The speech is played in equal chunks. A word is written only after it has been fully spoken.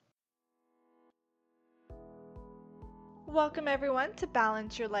Welcome everyone to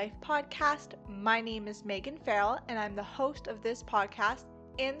Balance Your Life podcast. My name is Megan Farrell and I'm the host of this podcast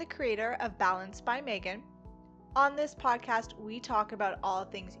and the creator of Balance by Megan. On this podcast, we talk about all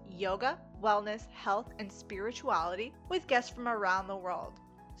things yoga, wellness, health, and spirituality with guests from around the world.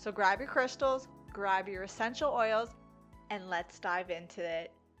 So grab your crystals, grab your essential oils, and let's dive into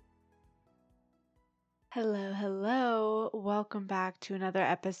it. Hello. Welcome back to another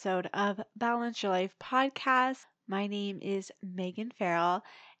episode of Balance Your Life podcast. My name is Megan Farrell,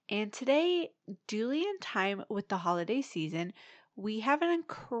 and today, duly in time with the holiday season, we have an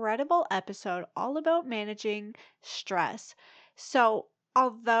incredible episode all about managing stress. So,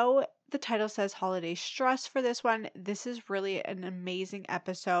 although the title says holiday stress for this one, this is really an amazing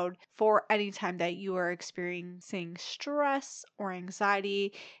episode for any time that you are experiencing stress or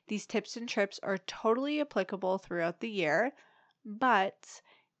anxiety. These tips and trips are totally applicable throughout the year, but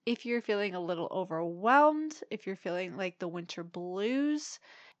if you're feeling a little overwhelmed, if you're feeling like the winter blues,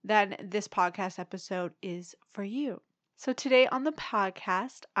 then this podcast episode is for you. So today on the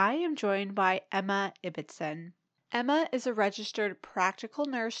podcast, I am joined by Emma Ibbetson. Emma is a registered practical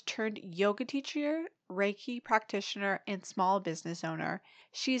nurse turned yoga teacher, Reiki practitioner, and small business owner.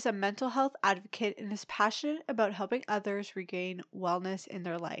 She's a mental health advocate and is passionate about helping others regain wellness in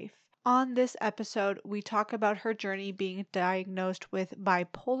their life. On this episode, we talk about her journey being diagnosed with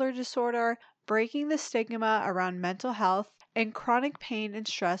bipolar disorder, breaking the stigma around mental health, and chronic pain and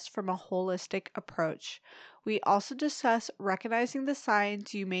stress from a holistic approach. We also discuss recognizing the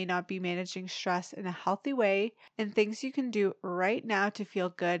signs you may not be managing stress in a healthy way and things you can do right now to feel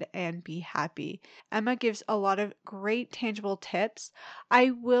good and be happy. Emma gives a lot of great tangible tips.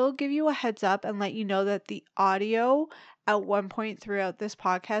 I will give you a heads up and let you know that the audio at one point throughout this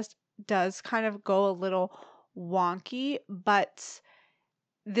podcast does kind of go a little wonky, but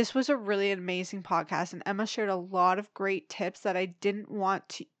this was a really amazing podcast, and Emma shared a lot of great tips that I didn't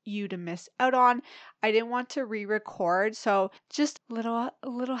want you to miss out on. I didn't want to re-record, so just a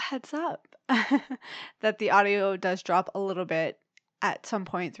little heads up that the audio does drop a little bit at some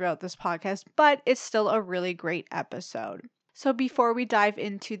point throughout this podcast, but it's still a really great episode. So before we dive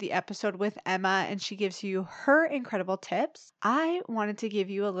into the episode with Emma and she gives you her incredible tips, I wanted to give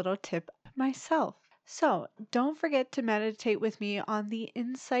you a little tip myself. So don't forget to meditate with me on the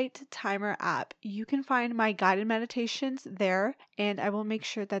Insight Timer app. You can find my guided meditations there, and I will make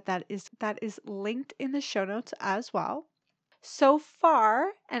sure that is linked in the show notes as well. So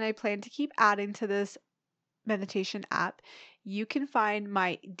far, and I plan to keep adding to this meditation app, you can find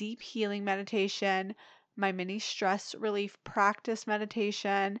my deep healing meditation, my mini stress relief practice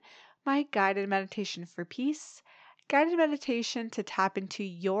meditation, my guided meditation for peace, guided meditation to tap into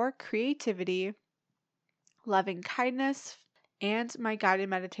your creativity, loving kindness, and my guided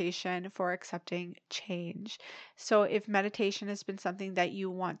meditation for accepting change. So if meditation has been something that you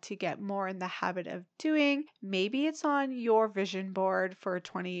want to get more in the habit of doing, maybe it's on your vision board for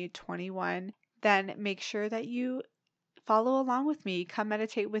 2021, then make sure that you follow along with me. Come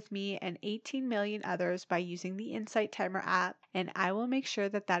meditate with me and 18 million others by using the Insight Timer app, and I will make sure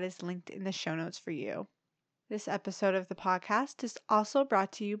that is linked in the show notes for you. This episode of the podcast is also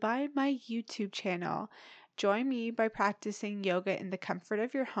brought to you by my YouTube channel. Join me by practicing yoga in the comfort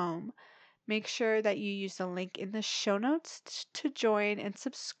of your home. Make sure that you use the link in the show notes to join and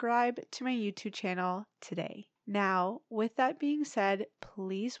subscribe to my YouTube channel today. Now, with that being said,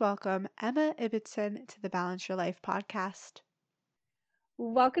 please welcome Emma Ibbetson to the Balance Your Life podcast.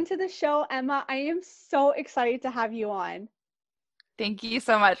 Welcome to the show, Emma. I am so excited to have you on. Thank you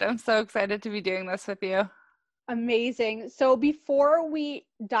so much. I'm so excited to be doing this with you. Amazing. So before we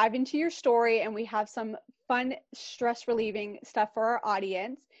dive into your story and we have some fun stress relieving stuff for our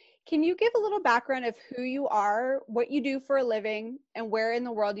audience, can you give a little background of who you are, what you do for a living, and where in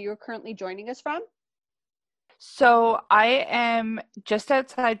the world you're currently joining us from? So I am just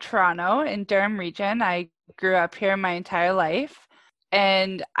outside Toronto in Durham region. I grew up here my entire life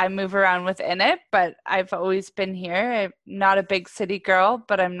and I move around within it, but I've always been here. I'm not a big city girl,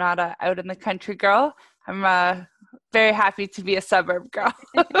 but I'm not a out in the country girl. I'm very happy to be a suburb girl.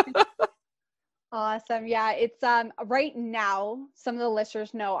 Awesome. Yeah, it's right now, some of the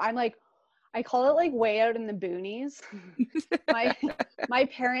listeners know I call it like way out in the boonies. My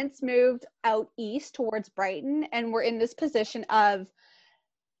parents moved out east towards Brighton, and we're in this position of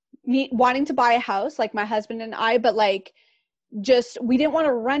wanting to buy a house, like my husband and I, but like just we didn't want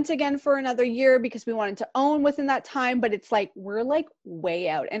to rent again for another year because we wanted to own within that time, but it's like we're like way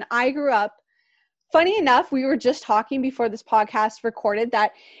out. And I grew up, funny enough, we were just talking before this podcast recorded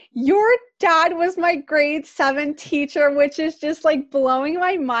that your dad was my grade 7 teacher, which is just like blowing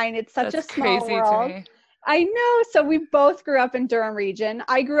my mind. It's such a small world. I know. So we both grew up in Durham region.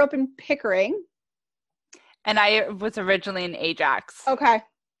 I grew up in Pickering. And I was originally in Ajax. Okay.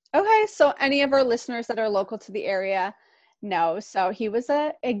 Okay. So any of our listeners that are local to the area know. So he was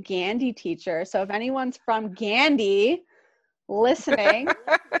a Gandy teacher. So if anyone's from Gandy listening,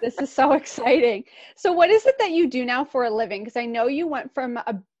 this is so exciting. So what is it that you do now for a living? Because I know you went from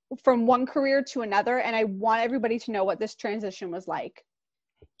one career to another, and I want everybody to know what this transition was like.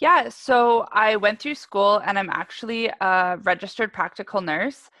 Yeah, so I went through school and I'm actually a registered practical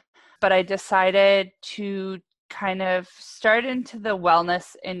nurse, but I decided to kind of start into the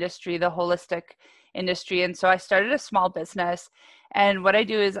wellness industry, the holistic industry. And so I started a small business. And what I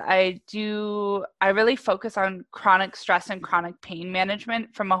do is I really focus on chronic stress and chronic pain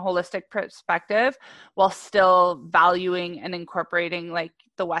management from a holistic perspective while still valuing and incorporating like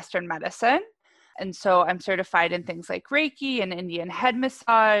the Western medicine. And so I'm certified in things like Reiki and Indian head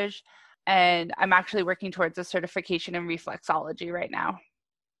massage. And I'm actually working towards a certification in reflexology right now.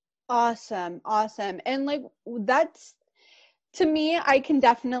 Awesome. Awesome. And like that's to me, I can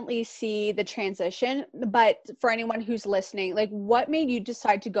definitely see the transition, but for anyone who's listening, like what made you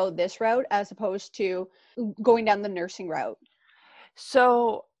decide to go this route as opposed to going down the nursing route?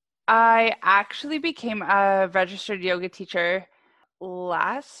 So I actually became a registered yoga teacher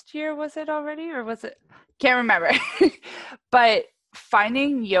last year. Was it already? Or was it? Can't remember. But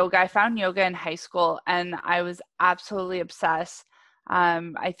finding yoga, I found yoga in high school and I was absolutely obsessed.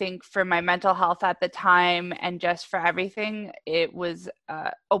 I think for my mental health at the time and just for everything, it was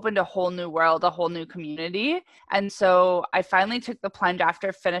opened a whole new world, a whole new community. And so I finally took the plunge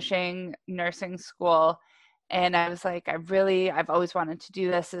after finishing nursing school. And I was like, I've always wanted to do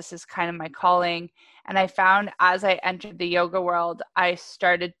this. This is kind of my calling. And I found as I entered the yoga world, I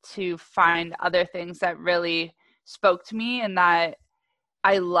started to find other things that really spoke to me and that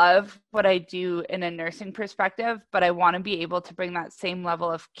I love what I do in a nursing perspective, but I want to be able to bring that same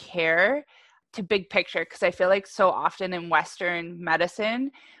level of care to big picture because I feel like so often in Western medicine,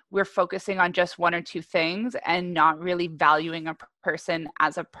 we're focusing on just one or two things and not really valuing a person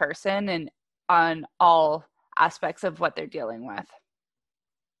as a person and on all aspects of what they're dealing with.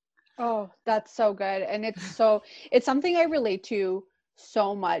 Oh, that's so good. And it's something I relate to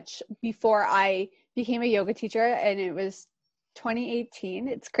so much before I became a yoga teacher, and it was 2018.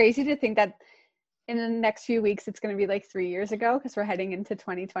 It's crazy to think that in the next few weeks it's going to be like 3 years ago because we're heading into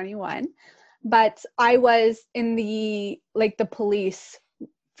 2021. But I was in the police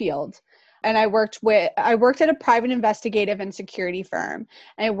field, and I worked at a private investigative and security firm,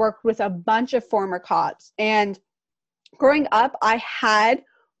 and I worked with a bunch of former cops. And growing up, I had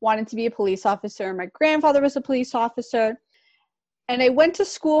wanted to be a police officer. My grandfather was a police officer. And I went to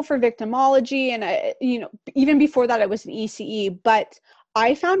school for victimology, and even before that I was an ECE, but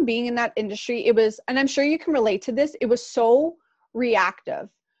I found being in that industry, and I'm sure you can relate to this, it was so reactive,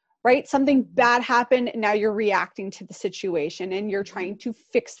 right? Something bad happened and now you're reacting to the situation and you're trying to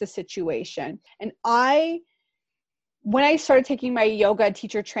fix the situation. And when I started taking my yoga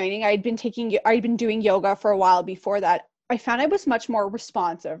teacher training, I'd been doing yoga for a while before that. I found I was much more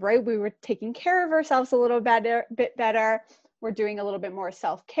responsive, right? We were taking care of ourselves a little bit better. We're doing a little bit more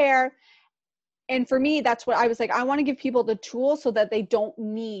self-care. And for me, that's what I was like, I want to give people the tools so that they don't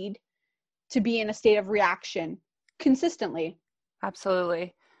need to be in a state of reaction consistently.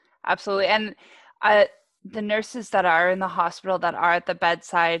 Absolutely. Absolutely. And the nurses that are in the hospital, that are at the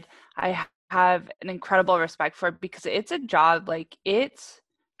bedside, I have an incredible respect for it because it's a job, like it's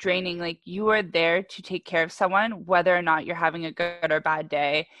draining. Like you are there to take care of someone, whether or not you're having a good or bad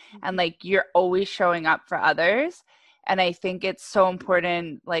day. And like you're always showing up for others. And I think it's so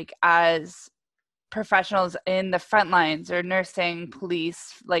important, like as professionals in the front lines or nursing,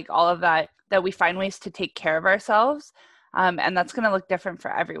 police, like all of that, that we find ways to take care of ourselves. And that's going to look different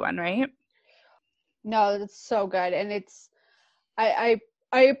for everyone, right? No, that's so good. And I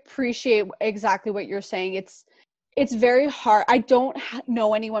appreciate exactly what you're saying. It's very hard. I don't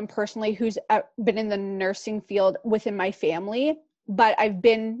know anyone personally who's been in the nursing field within my family, but I've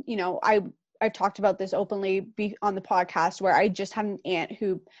been, I've talked about this openly on the podcast where I just had an aunt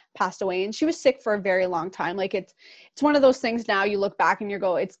who passed away, and she was sick for a very long time. Like it's one of those things now you look back and you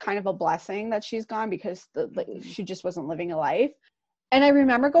go, it's kind of a blessing that she's gone because she just wasn't living a life. And I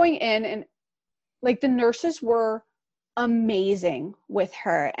remember going in, and like the nurses were amazing with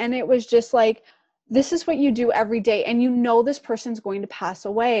her. And it was just like, this is what you do every day. And this person's going to pass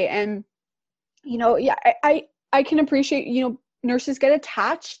away. And, yeah, I can appreciate, nurses get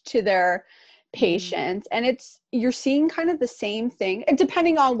attached to their patients, and you're seeing kind of the same thing. And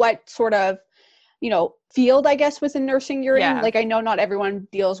depending on what sort of, field, I guess, within nursing you're in. Like, I know not everyone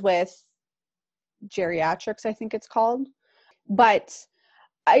deals with geriatrics, I think it's called. But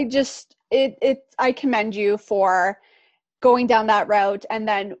I just, I commend you for going down that route and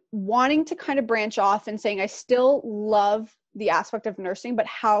then wanting to kind of branch off and saying, I still love the aspect of nursing, but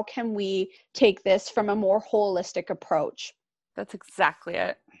how can we take this from a more holistic approach? That's exactly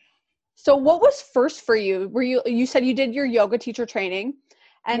it. So what was first for you? You said you did your yoga teacher training,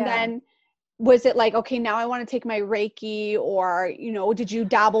 and then was it like, okay, now I want to take my Reiki, or, did you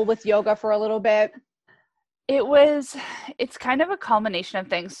dabble with yoga for a little bit? It's kind of a culmination of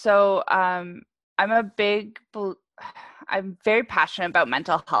things. So I'm very passionate about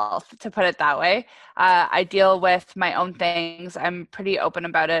mental health, to put it that way. I deal with my own things. I'm pretty open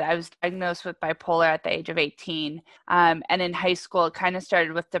about it. I was diagnosed with bipolar at the age of 18. And in high school, it kind of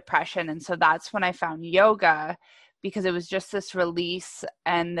started with depression. And so that's when I found yoga, because it was just this release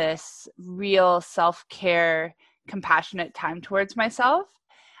and this real self-care, compassionate time towards myself.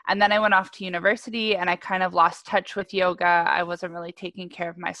 And then I went off to university and I kind of lost touch with yoga. I wasn't really taking care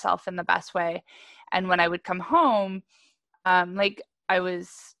of myself in the best way. And when I would come home, I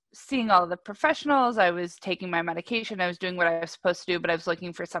was seeing all the professionals, I was taking my medication, I was doing what I was supposed to do, but I was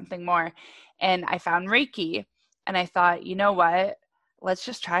looking for something more. And I found Reiki, and I thought, you know what? Let's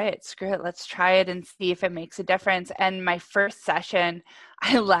just try it. Screw it. Let's try it and see if it makes a difference. And my first session,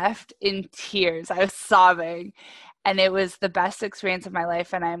 I left in tears. I was sobbing. And it was the best experience of my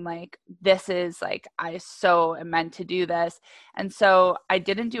life. And I'm like, this is like, I so am meant to do this. And so I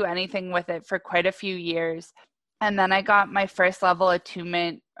didn't do anything with it for quite a few years. And then I got my first level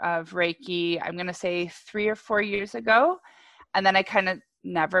attunement of Reiki, I'm going to say 3 or 4 years ago. And then I kind of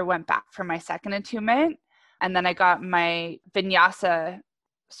never went back for my second attunement. And then I got my vinyasa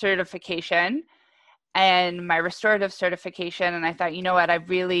certification and my restorative certification. And I thought, you know what, I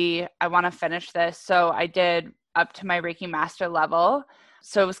want to finish this. So I did up to my Reiki master level.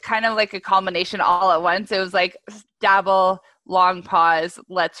 So it was kind of like a culmination all at once. It was like dabble, long pause,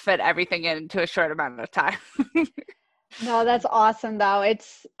 let's fit everything into a short amount of time. No, that's awesome though.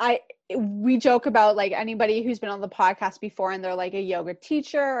 We joke about, like, anybody who's been on the podcast before and they're like a yoga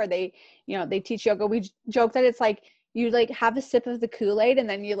teacher, or they teach yoga. We joke that it's like you like have a sip of the Kool-Aid and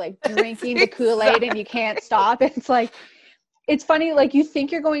then you like drinking the Kool-Aid and you can't stop. It's like, it's funny, like you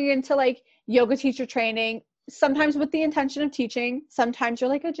think you're going into like yoga teacher training, sometimes with the intention of teaching. Sometimes you're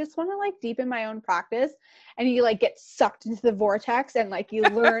like, I just want to like deepen my own practice, and you like get sucked into the vortex and like you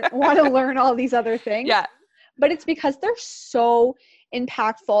want to learn all these other things. Yeah. But it's because they're so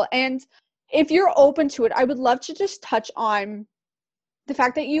impactful. And if you're open to it, I would love to just touch on the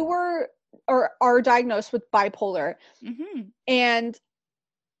fact that you were or are diagnosed with bipolar. Mm-hmm. And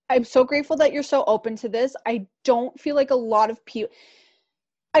I'm so grateful that you're so open to this. I don't feel like a lot of people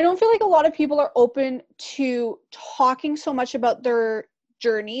are open to talking so much about their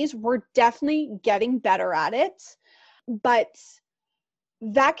journeys. We're definitely getting better at it, but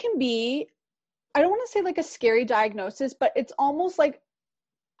that can be, I don't want to say like a scary diagnosis, but it's almost like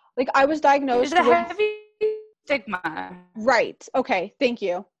I was diagnosed There's a with heavy stigma. Right. Okay. Thank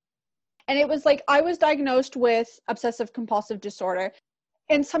you. And it was like, I was diagnosed with obsessive compulsive disorder.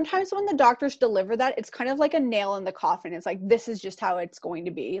 And sometimes when the doctors deliver that, it's kind of like a nail in the coffin. It's like, this is just how it's going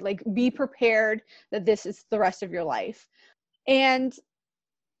to be. Like, be prepared that this is the rest of your life. And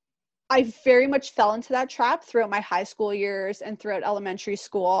I very much fell into that trap throughout my high school years and throughout elementary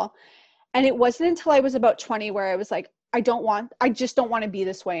school. And it wasn't until I was about 20 where I was like, I just don't want to be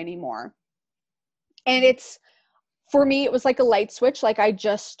this way anymore. And for me, it was like a light switch. Like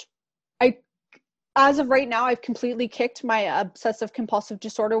as of right now, I've completely kicked my obsessive compulsive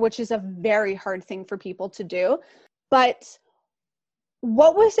disorder, which is a very hard thing for people to do. But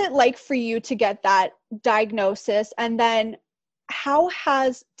what was it like for you to get that diagnosis? And then how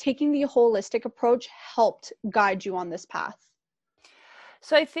has taking the holistic approach helped guide you on this path?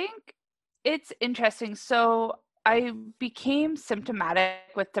 So I think it's interesting. So I became symptomatic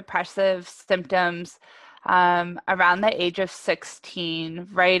with depressive symptoms around the age of 16,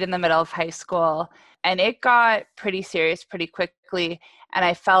 right in the middle of high school. And it got pretty serious pretty quickly. And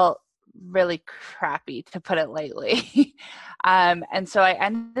I felt really crappy, to put it lightly. And so I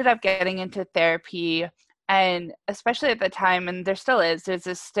ended up getting into therapy. And especially at the time, and there still is, there's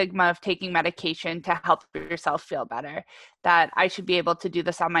this stigma of taking medication to help yourself feel better, that I should be able to do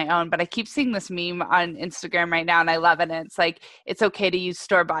this on my own. But I keep seeing this meme on Instagram right now, and I love it. And it's like, it's okay to use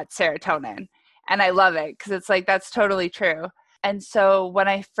store-bought serotonin. And I love it because it's like, that's totally true. And so when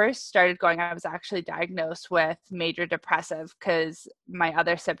I first started going, I was actually diagnosed with major depressive because my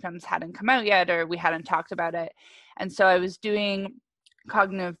other symptoms hadn't come out yet, or we hadn't talked about it. And so I was doing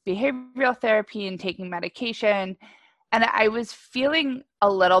cognitive behavioral therapy and taking medication. And I was feeling a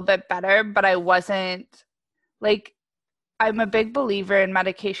little bit better, but I wasn't like, I'm a big believer in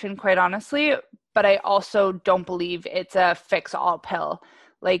medication, quite honestly, but I also don't believe it's a fix all pill.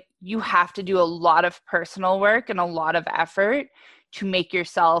 Like, you have to do a lot of personal work and a lot of effort to make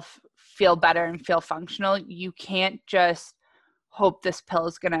yourself feel better and feel functional. You can't just hope this pill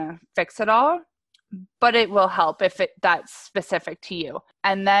is going to fix it all, but it will help if that's specific to you.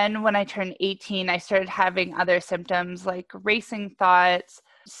 And then when I turned 18, I started having other symptoms like racing thoughts,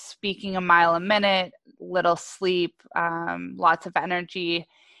 speaking a mile a minute, little sleep, lots of energy.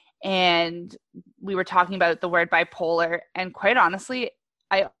 And we were talking about the word bipolar. And quite honestly,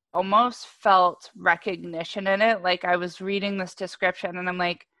 I almost felt recognition in it. Like, I was reading this description and I'm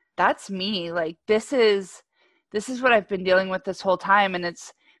like, that's me. Like, this is what I've been dealing with this whole time. And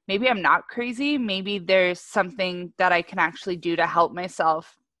it's, maybe I'm not crazy. Maybe there's something that I can actually do to help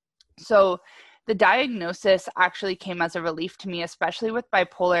myself. So the diagnosis actually came as a relief to me, especially with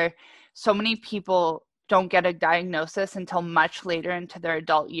bipolar. So many people don't get a diagnosis until much later into their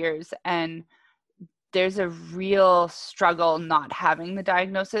adult years. And there's a real struggle not having the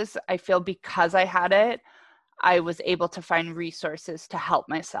diagnosis. I feel because I had it, I was able to find resources to help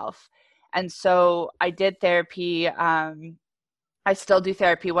myself. And so I did therapy. I still do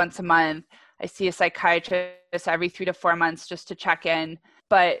therapy once a month. I see a psychiatrist every 3 to 4 months just to check in.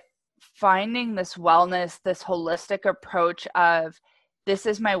 But finding this wellness, this holistic approach of, this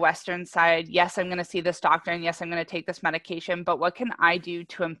is my Western side. Yes, I'm going to see this doctor, and yes, I'm going to take this medication, but what can I do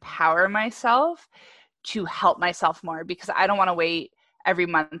to empower myself to help myself more? Because I don't want to wait every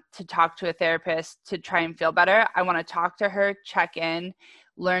month to talk to a therapist to try and feel better. I want to talk to her, check in,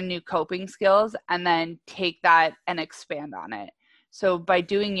 learn new coping skills, and then take that and expand on it. So by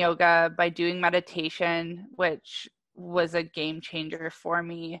doing yoga, by doing meditation, which was a game changer for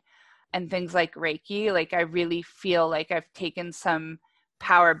me, and things like Reiki, like, I really feel like I've taken some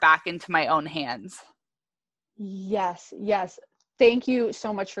power back into my own hands. Yes. Thank you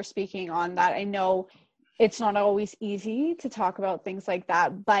so much for speaking on that. I know it's not always easy to talk about things like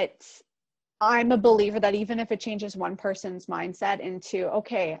that, but I'm a believer that even if it changes one person's mindset into,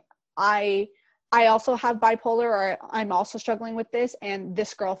 okay, I also have bipolar, or I'm also struggling with this, and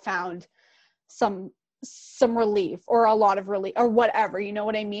this girl found some relief, or a lot of relief, or whatever, you know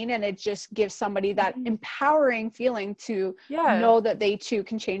what I mean? And it just gives somebody that empowering feeling to know that they too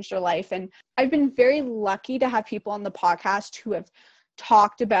can change their life. And I've been very lucky to have people on the podcast who have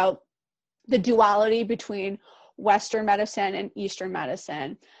talked about the duality between Western medicine and Eastern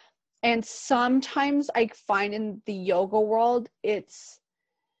medicine. And sometimes I find in the yoga world, it's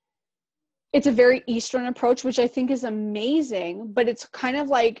a very Eastern approach, which I think is amazing, but it's kind of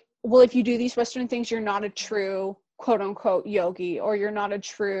like, well, if you do these Western things, you're not a true quote unquote yogi, or you're not a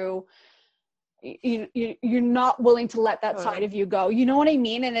true, you're not willing to let that side of you go. You know what I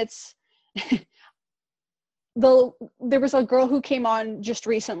mean? And it's, there was a girl who came on just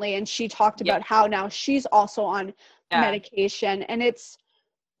recently, and she talked about how now she's also on medication, and it's,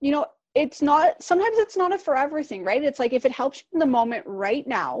 it's not, sometimes it's not a forever thing, right? It's like, if it helps you in the moment right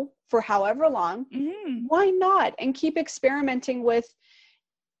now for however long, why not? And keep experimenting with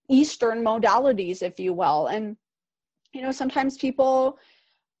Eastern modalities, if you will. And, sometimes people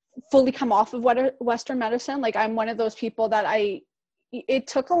fully come off of Western medicine. Like, I'm one of those people that it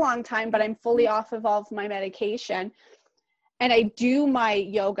took a long time, but I'm fully off of all of my medication. And I do my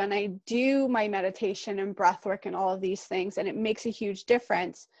yoga, and I do my meditation and breath work and all of these things, and it makes a huge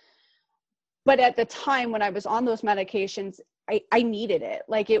difference. But at the time when I was on those medications, I needed it.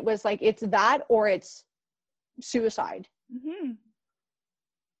 Like, it was like, it's that or it's suicide.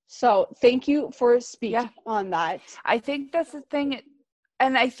 So thank you for speaking on that. I think that's the thing.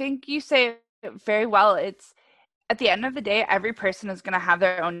 And I think you say it very well. It's, at the end of the day, every person is going to have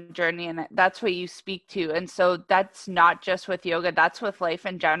their own journey, and that's what you speak to. And so that's not just with yoga, that's with life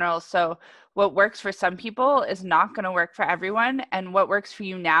in general. So what works for some people is not going to work for everyone, and what works for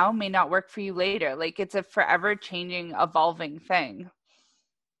you now may not work for you later. Like, it's a forever changing, evolving thing.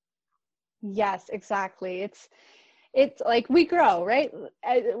 Yes, exactly. It's like, we grow, right?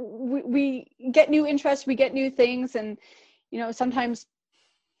 We get new interests, we get new things, and sometimes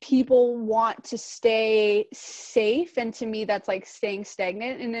people want to stay safe, and to me that's like staying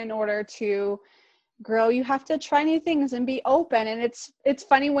stagnant. And in order to grow, you have to try new things and be open. And it's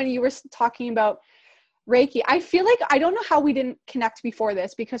funny, when you were talking about Reiki, I feel like, I don't know how we didn't connect before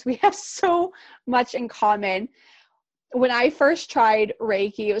this, because we have so much in common. When I first tried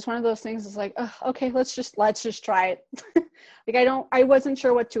Reiki, it was one of those things, it's like, oh, okay, let's just try it. Like, I wasn't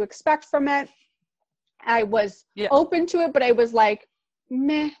sure what to expect from it. I was open to it, but I was like,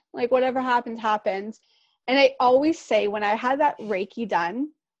 meh, like, whatever happens. And I always say when I had that Reiki done,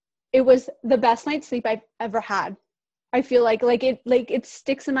 it was the best night's sleep I've ever had. I feel like it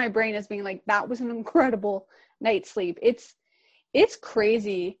sticks in my brain as being like, that was an incredible night's sleep. It's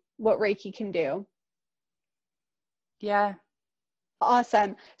crazy what Reiki can do. Yeah.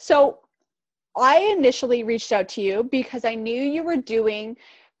 Awesome. So I initially reached out to you because I knew you were doing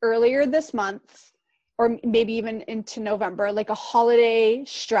earlier this month, or maybe even into November, like a holiday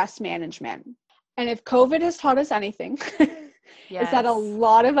stress management. And if COVID has taught us anything, is that a Yes.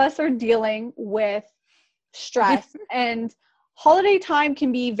 lot of us are dealing with stress, and holiday time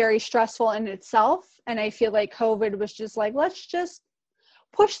can be very stressful in itself. And I feel like COVID was just like, let's just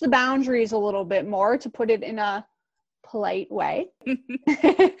push the boundaries a little bit more, to put it in a polite way.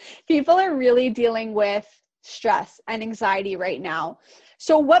 People are really dealing with stress and anxiety right now.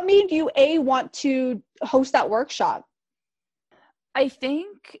 So what made you want to host that workshop? I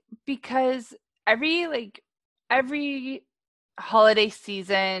think because every holiday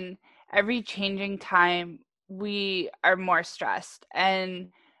season, every changing time, we are more stressed.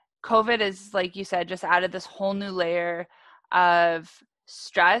 And COVID is, like you said, just added this whole new layer of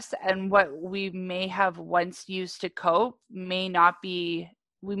stress, and what we may have once used to cope may not be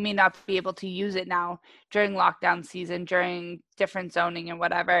we may not be able to use it now during lockdown season, during different zoning and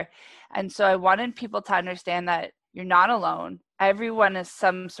whatever. And so I wanted people to understand that you're not alone. Everyone is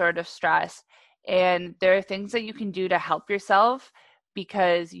some sort of stress, and there are things that you can do to help yourself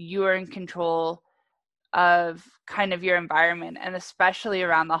because you are in control of kind of your environment. And especially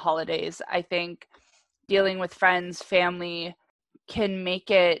around the holidays, I think dealing with friends, family can make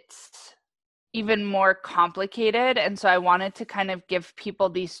it even more complicated. And so I wanted to kind of give people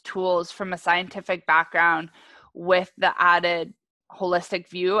these tools from a scientific background with the added holistic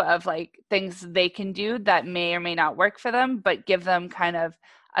view of like things they can do that may or may not work for them, but give them kind of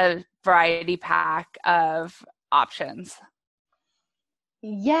a variety pack of options.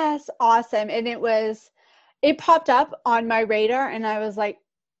 Yes, awesome. And it popped up on my radar, and I was like,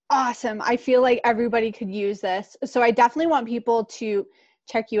 awesome. I feel like everybody could use this. So I definitely want people to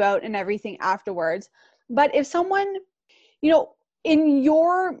check you out and everything afterwards. But if someone, in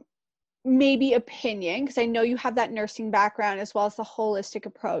your maybe opinion, because I know you have that nursing background as well as the holistic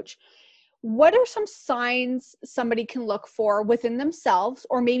approach, what are some signs somebody can look for within themselves,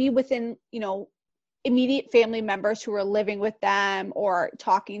 or maybe within, immediate family members who are living with them or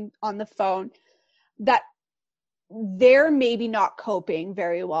talking on the phone, that they're maybe not coping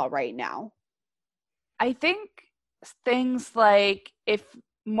very well right now? I think things like if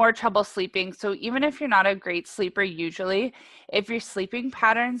more trouble sleeping. So even if you're not a great sleeper, usually, if your sleeping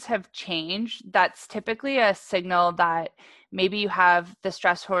patterns have changed, that's typically a signal that maybe you have the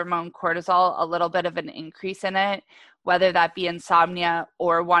stress hormone cortisol, a little bit of an increase in it, whether that be insomnia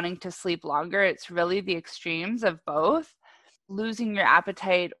or wanting to sleep longer. It's really the extremes of both. Losing your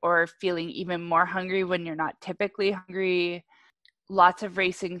appetite or feeling even more hungry when you're not typically hungry, lots of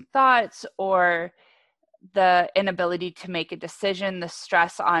racing thoughts, or the inability to make a decision, the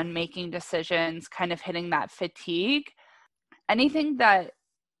stress on making decisions, kind of hitting that fatigue. Anything that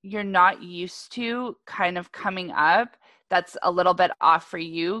you're not used to kind of coming up that's a little bit off for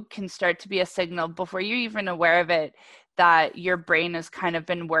you can start to be a signal before you're even aware of it that your brain has kind of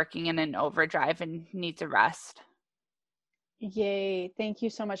been working in an overdrive and needs a rest. Yay. Thank you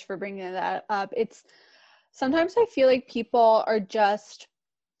so much for bringing that up. It's sometimes I feel like people are just,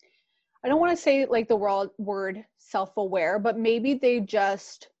 I don't want to say like the word self-aware, but maybe they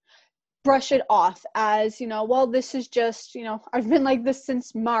just brush it off as, well, this is just, I've been like this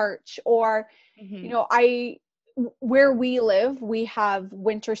since March, or, Mm-hmm. Where we live, we have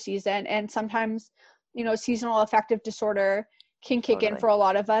winter season, and sometimes, seasonal affective disorder can kick in Totally. for a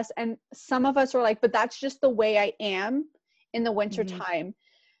lot of us. And some of us are like, but that's just the way I am in the winter Mm-hmm. time.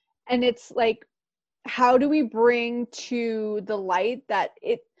 And it's like, how do we bring to the light that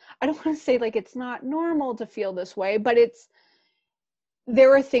I don't want to say like it's not normal to feel this way, but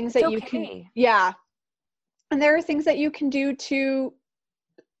there are things It's that you can, okay. yeah. And there are things that you can do to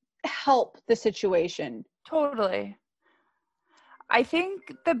help the situation. Totally. I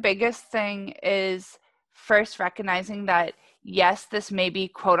think the biggest thing is first recognizing that, yes, this may be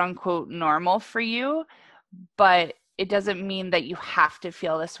quote unquote normal for you, but it doesn't mean that you have to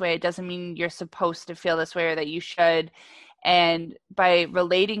feel this way. It doesn't mean you're supposed to feel this way or that you should. And by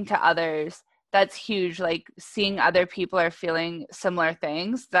relating to others, that's huge. Like seeing other people are feeling similar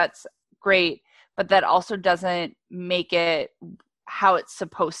things, that's great. But that also doesn't make it how it's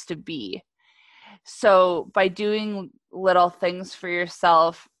supposed to be. So by doing little things for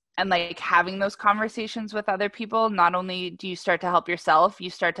yourself and like having those conversations with other people, not only do you start to help yourself, you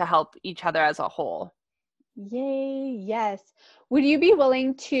start to help each other as a whole. Yay, yes. Would you be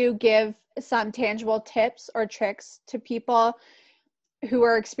willing to give some tangible tips or tricks to people who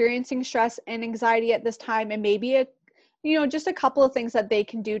are experiencing stress and anxiety at this time, and maybe just a couple of things that they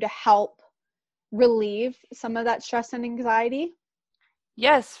can do to help relieve some of that stress and anxiety?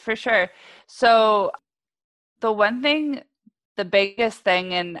 Yes, for sure. So the biggest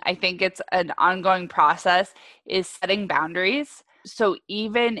thing, and I think it's an ongoing process, is setting boundaries. So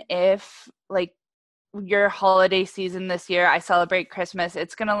even if like your holiday season this year, I celebrate Christmas,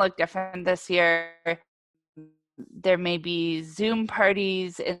 it's going to look different this year. There may be Zoom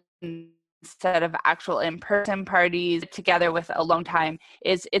parties instead of actual in-person parties together with alone time.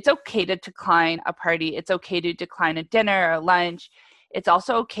 It's okay to decline a party. It's okay to decline a dinner or lunch. It's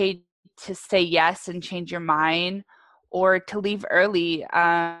also okay to say yes and change your mind or to leave early.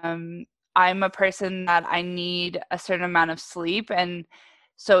 I'm a person that I need a certain amount of sleep, and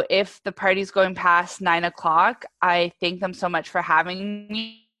so if the party's going past 9 o'clock, I thank them so much for having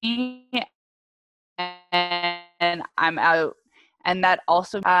me, and I'm out. And that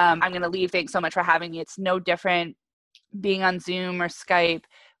also, I'm going to leave. Thanks so much for having me. It's no different being on Zoom or Skype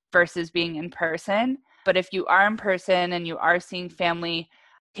versus being in person. But if you are in person and you are seeing family,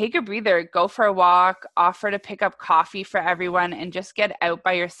 take a breather, go for a walk, offer to pick up coffee for everyone, and just get out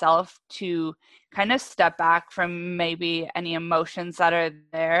by yourself to kind of step back from maybe any emotions that are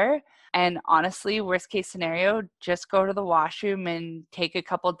there. And honestly, worst case scenario, just go to the washroom and take a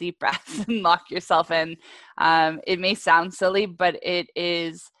couple deep breaths and lock yourself in. It may sound silly, but it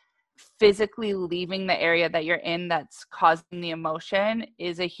is physically leaving the area that you're in that's causing the emotion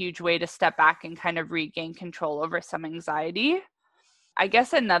is a huge way to step back and kind of regain control over some anxiety. I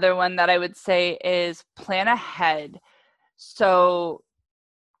guess another one that I would say is plan ahead. So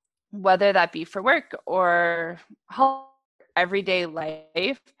whether that be for work or everyday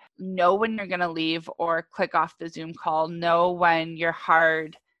life, know when you're going to leave or click off the Zoom call, know when your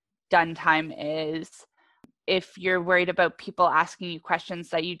hard done time is. If you're worried about people asking you questions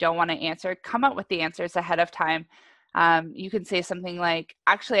that you don't want to answer, come up with the answers ahead of time. You can say something like,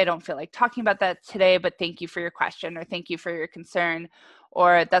 actually, I don't feel like talking about that today, but thank you for your question, or thank you for your concern,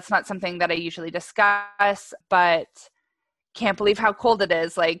 or that's not something that I usually discuss, but can't believe how cold it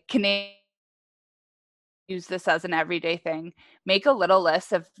is. Like, can I use this as an everyday thing? Make a little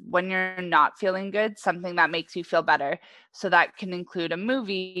list of when you're not feeling good, something that makes you feel better. So that can include a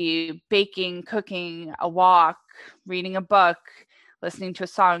movie, baking, cooking, a walk, reading a book, listening to a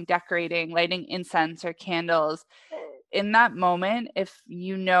song, decorating, lighting incense or candles. In that moment, if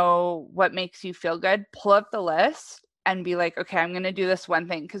you know what makes you feel good, pull up the list and be like, okay, I'm going to do this one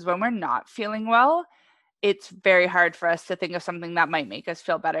thing. Because when we're not feeling well, it's very hard for us to think of something that might make us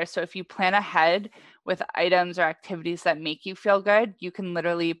feel better. So if you plan ahead with items or activities that make you feel good, you can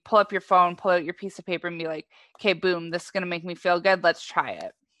literally pull up your phone, pull out your piece of paper and be like, okay, boom, this is going to make me feel good. Let's try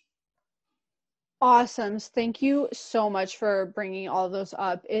it. Awesome. Thank you so much for bringing all those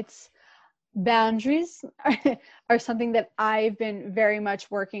up. Boundaries are something that I've been very much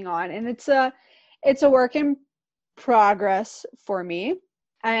working on, and it's a work in progress for me.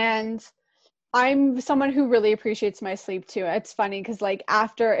 And I'm someone who really appreciates my sleep too. It's funny because like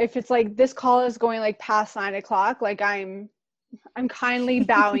if it's like this call is going like past 9 o'clock, like I'm kindly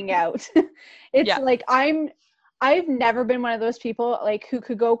bowing out. It's Yeah. like I've never been one of those people like who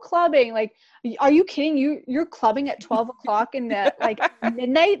could go clubbing. Like, are you kidding? You're clubbing at 12 o'clock in the like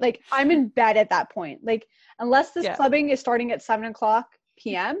midnight? Like I'm in bed at that point. Like unless this Yeah. clubbing is starting at 7 o'clock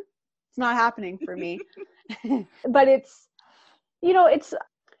p.m., it's not happening for me. But it's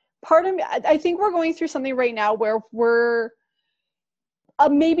part of me. I think we're going through something right now where we're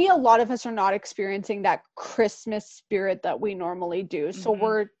maybe a lot of us are not experiencing that Christmas spirit that we normally do. So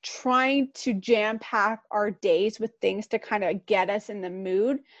we're trying to jam pack our days with things to kind of get us in the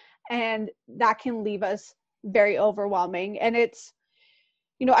mood. And that can leave us very overwhelming. And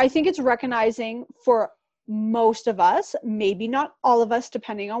I think it's recognizing for most of us, maybe not all of us,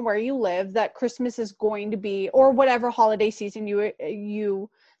 depending on where you live, that Christmas is going to be, or whatever holiday season you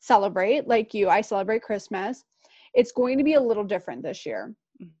celebrate, like I celebrate Christmas. It's going to be a little different this year.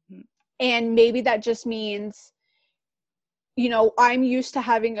 Mm-hmm. And maybe that just means, I'm used to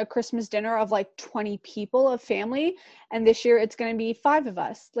having a Christmas dinner of like 20 people of family. And this year it's going to be 5 of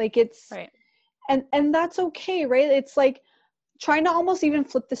us. Like Right. and that's okay, right? It's like trying to almost even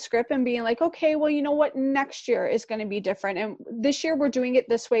flip the script and being like, okay, well, you know what? Next year is going to be different. And this year we're doing it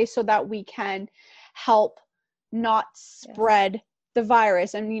this way so that we can help not spread the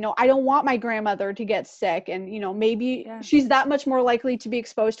virus. And, I don't want my grandmother to get sick. And, maybe she's that much more likely to be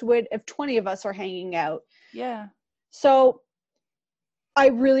exposed to it if 20 of us are hanging out. Yeah. So I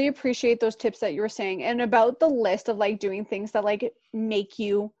really appreciate those tips that you were saying. And about the list of like doing things that like make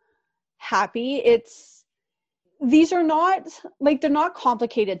you happy, these are not like, they're not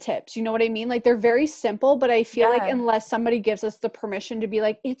complicated tips. You know what I mean? Like they're very simple, but I feel like Yeah. unless somebody gives us the permission to be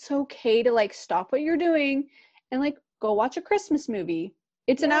like, it's okay to like stop what you're doing and like go watch a Christmas movie.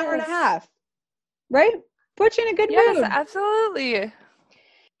 It's an hour and a Yes. half, right? Put you in a good Yes, mood. absolutely.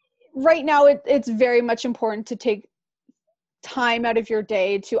 Right now, it's very much important to take time out of your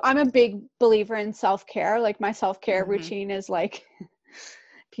day to, I'm a big believer in self-care. Like my self-care Hmm. routine is like,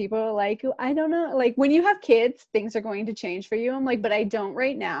 people are like, I don't know, like when you have kids things are going to change for you. I'm like, but I don't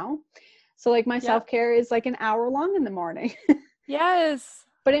right now. So like my Yep. self-care is like an hour long in the morning. Yes.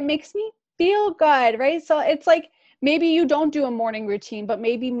 But it makes me feel good, right? So it's like, maybe you don't do a morning routine, but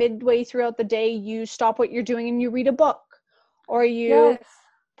maybe midway throughout the day you stop what you're doing and you read a book, or you Yes.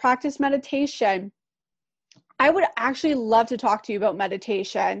 practice meditation. I would actually love to talk to you about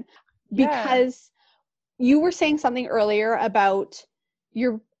meditation, Yeah. because you were saying something earlier about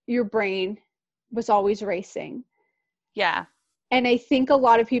your brain was always racing. Yeah. And I think a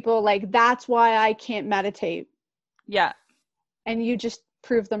lot of people like, that's why I can't meditate. Yeah. And you just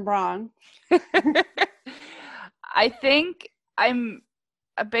prove them wrong. I think I'm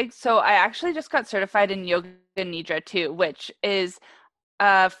so I actually just got certified in yoga nidra too, which is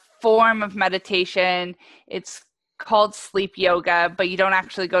a form of meditation. It's called sleep yoga, but you don't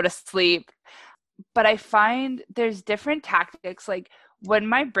actually go to sleep. But I find there's different tactics. Like when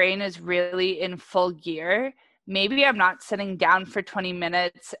my brain is really in full gear, maybe I'm not sitting down for 20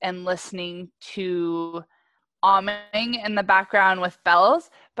 minutes and listening to umming in the background with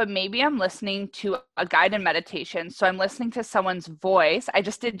bells, but maybe I'm listening to a guided meditation. So I'm listening to someone's voice. I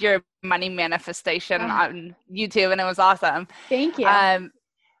just did your money manifestation Ah, on YouTube and it was awesome. thank you. Um,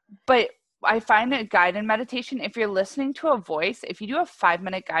 but I find a guided meditation, if you're listening to a voice, if you do a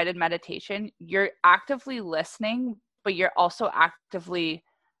 5-minute guided meditation, you're actively listening, but you're also actively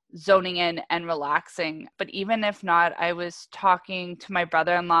zoning in and relaxing. But even if not, I was talking to my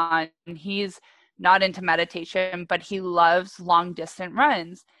brother-in-law and he's not into meditation, but he loves long distance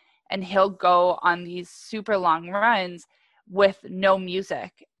runs. And he'll go on these super long runs with no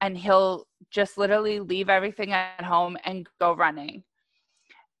music. And he'll just literally leave everything at home and go running.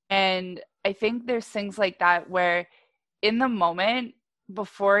 And I think there's things like that where in the moment,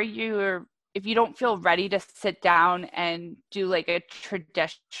 before you're, if you don't feel ready to sit down and do like a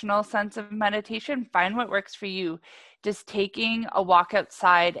traditional sense of meditation, find what works for you. Does taking a walk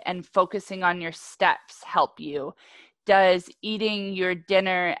outside and focusing on your steps help you? Does eating your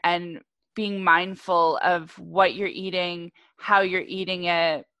dinner and being mindful of what you're eating, how you're eating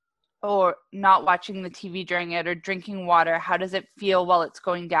it, or not watching the TV during it, or drinking water, how does it feel while it's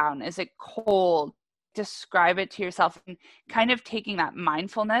going down? Is it cold? Describe it to yourself, and kind of taking that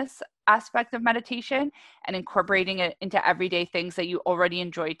mindfulness aspect of meditation and incorporating it into everyday things that you already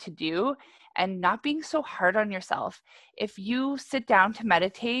enjoy to do, and not being so hard on yourself. If you sit down to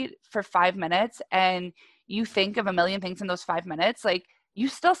meditate for 5 minutes and you think of a million things in those 5 minutes, like you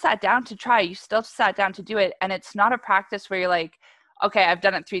still sat down to try, you still sat down to do it. And it's not a practice where you're like, okay, I've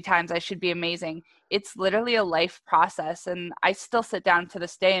done it 3 times, I should be amazing. It's literally a life process. And I still sit down to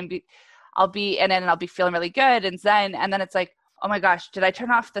this day and I'll be in it and I'll be feeling really good and zen. And then it's like, oh my gosh, did I turn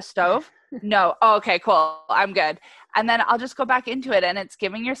off the stove? No. Oh, okay, cool. I'm good. And then I'll just go back into it. And it's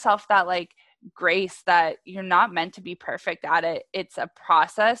giving yourself that like grace that you're not meant to be perfect at it. It's a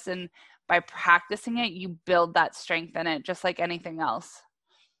process. And by practicing it, you build that strength in it, just like anything else.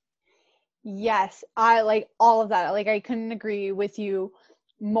 Yes, I like all of that. Like I couldn't agree with you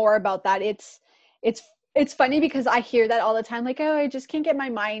more about that. It's it's funny because I hear that all the time, like, oh, I just can't get my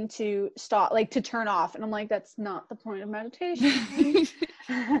mind to stop, like to turn off. And I'm like, that's not the point of meditation.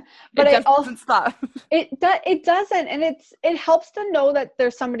 But It I also, doesn't stop. it doesn't. And it helps to know that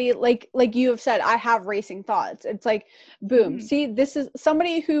there's somebody like you have said, I have racing thoughts. It's like, boom, Mhm. see, this is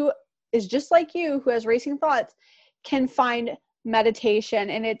somebody who is just like you, who has racing thoughts, can find meditation.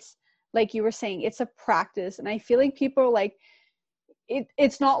 And it's like you were saying, it's a practice. And I feel like people are like,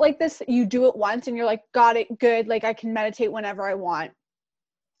 it's not like this, you do it once and you're like, got it, good, like I can meditate whenever I want.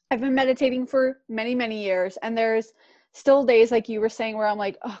 I've been meditating for many, many years, and there's still days like you were saying where I'm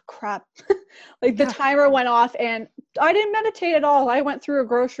like, oh crap, like the Yeah. timer went off and I didn't meditate at all. I went through a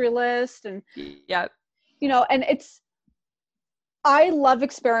grocery list and Yeah. and I love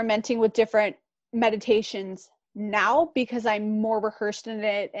experimenting with different meditations now because I'm more rehearsed in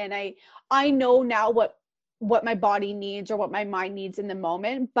it, and I know now what my body needs or what my mind needs in the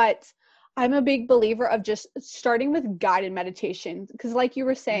moment. But I'm a big believer of just starting with guided meditation because like you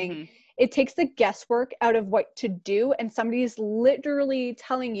were saying, Hmm. it takes the guesswork out of what to do. And somebody is literally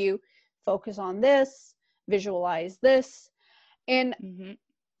telling you, focus on this, visualize this. And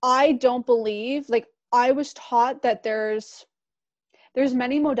I don't believe, like, I was taught that there's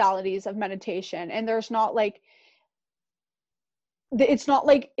many modalities of meditation, and there's not like, it's not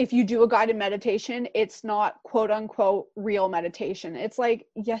like if you do a guided meditation, it's not quote unquote real meditation. It's like,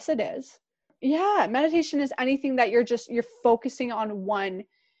 yes, it is. Yeah, meditation is anything that you're focusing on one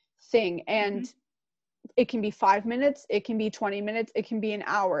thing, and it can be 5 minutes, it can be 20 minutes, it can be an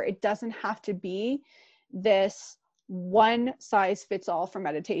hour. It doesn't have to be this one size fits all for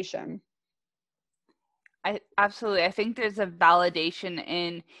meditation. Absolutely. I think there's a validation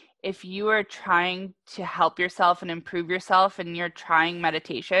in, if you are trying to help yourself and improve yourself and you're trying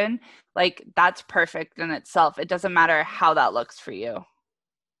meditation, like, that's perfect in itself. It doesn't matter how that looks for you.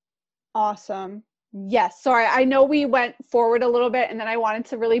 Awesome. Yes. Sorry. I know we went forward a little bit and then I wanted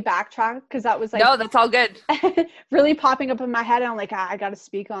to really backtrack because that was like, no, that's all good. really popping up in my head. And I'm like, I got to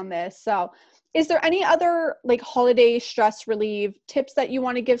speak on this. So is there any other like holiday stress relief tips that you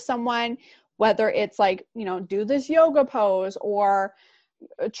want to give someone, whether it's like, do this yoga pose or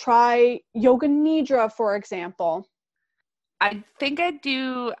try yoga nidra, for example? I think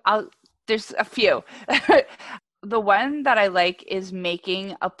there's a few. The one that I like is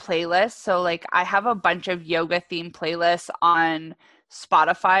making a playlist. So like, I have a bunch of yoga themed playlists on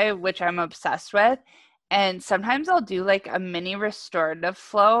Spotify, which I'm obsessed with. And sometimes I'll do like a mini restorative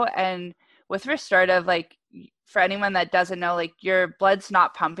flow. And with restorative, like, for anyone that doesn't know, like, your blood's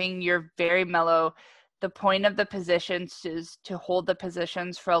not pumping, you're very mellow. The point of the positions is to hold the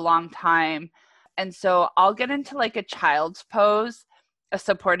positions for a long time. And so I'll get into like a child's pose, a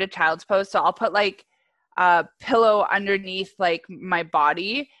supported child's pose. So I'll put like a pillow underneath like my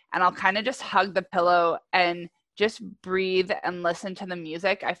body, and I'll kind of just hug the pillow and just breathe and listen to the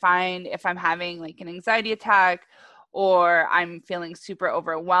music. I find if I'm having like an anxiety attack or I'm feeling super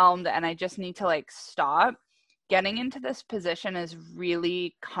overwhelmed and I just need to like stop, getting into this position is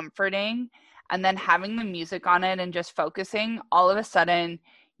really comforting. And then having the music on it and just focusing, all of a sudden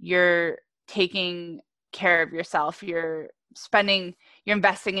you're taking care of yourself. You're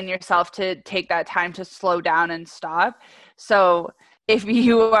investing in yourself to take that time to slow down and stop. So if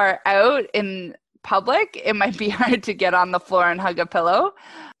you are out in public, it might be hard to get on the floor and hug a pillow.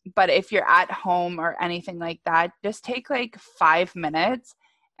 But if you're at home or anything like that, just take like 5 minutes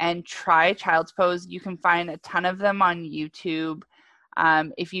and try child's pose. You can find a ton of them on YouTube.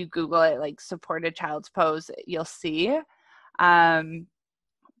 If you Google it, like supported child's pose, you'll see.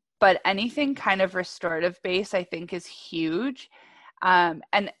 But anything kind of restorative base, I think, is huge.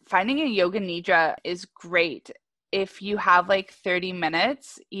 And finding a yoga nidra is great. If you have like 30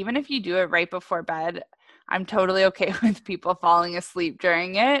 minutes, even if you do it right before bed, I'm totally okay with people falling asleep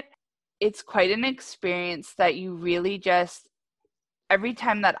during it. It's quite an experience that you really just, every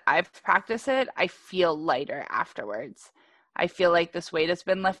time that I've practiced it, I feel lighter afterwards. I feel like this weight has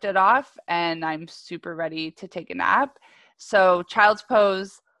been lifted off and I'm super ready to take a nap. So child's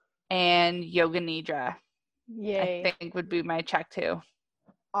pose and yoga nidra, Yay. I think would be my check too.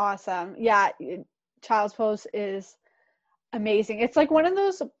 Awesome. Yeah. Child's pose is amazing. It's like one of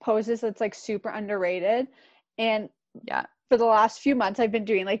those poses that's like super underrated. And yeah, for the last few months, I've been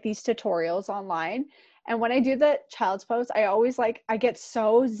doing like these tutorials online. And when I do the child's pose, I always like, I get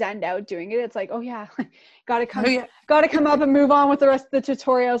so zenned out doing it. It's like, oh yeah, gotta come up and move on with the rest of the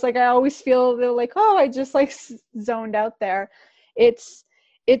tutorials. Like I always feel they're like, oh, I just like zoned out there. It's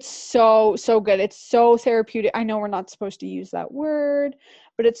so good. It's so therapeutic. I know we're not supposed to use that word,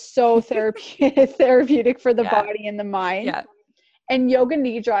 but it's so therapeutic for the body and the mind. Yeah. And yoga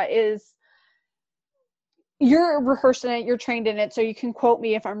nidra is, you're rehearsing it, you're trained in it, so you can quote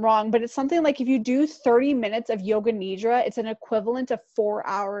me if I'm wrong, but it's something like if you do 30 minutes of yoga nidra, it's an equivalent of 4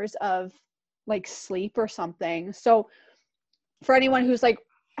 hours of like sleep or something. So for anyone who's like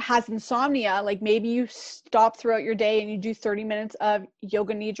has insomnia, like maybe you stop throughout your day and you do 30 minutes of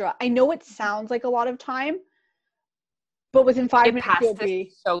yoga nidra. I know it sounds like a lot of time, but within 5 minutes you'll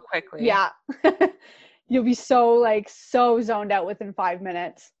be so quickly. Yeah. You'll be so zoned out within 5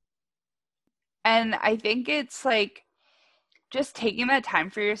 minutes. And I think it's like just taking that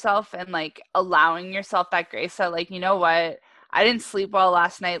time for yourself and like allowing yourself that grace that like, you know what, I didn't sleep well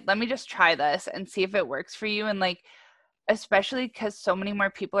last night. Let me just try this and see if it works for you. And like, especially because so many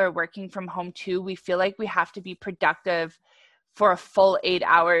more people are working from home too, we feel like we have to be productive for a full 8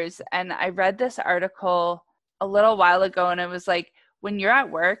 hours. And I read this article a little while ago and it was like, when you're at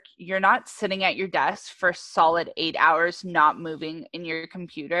work, you're not sitting at your desk for solid 8 hours, not moving in your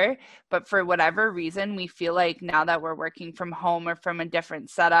computer. But for whatever reason, we feel like now that we're working from home or from a different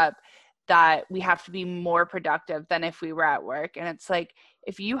setup, that we have to be more productive than if we were at work. And it's like,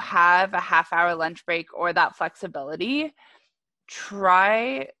 if you have a half-hour lunch break or that flexibility,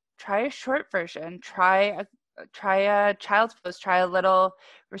 try a short version, try a child's pose, try a little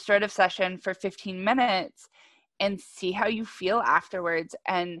restorative session for 15 minutes and see how you feel afterwards.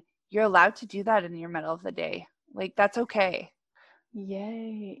 And you're allowed to do that in your middle of the day. Like, that's okay.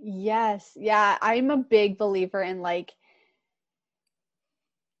 Yay. Yes. Yeah. I'm a big believer in like,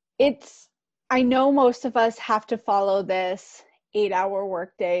 I know most of us have to follow this 8-hour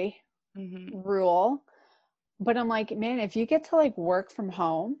workday rule, but I'm like, man, if you get to like work from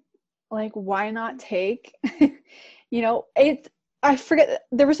home, like why not take, I forget,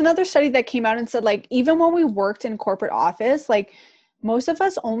 there was another study that came out and said like, even when we worked in corporate office, like most of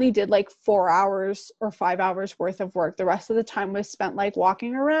us only did like 4 hours or 5 hours worth of work. The rest of the time was spent like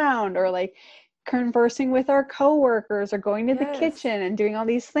walking around or like conversing with our coworkers or going to the kitchen and doing all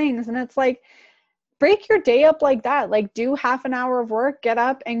these things. And it's like, break your day up like that. Like do half an hour of work, get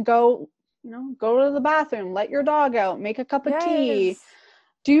up and go to the bathroom, let your dog out, make a cup of tea,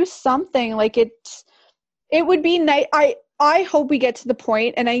 do something. Like it would be nice. I hope we get to the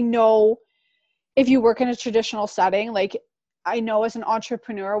point, and I know if you work in a traditional setting, like I know as an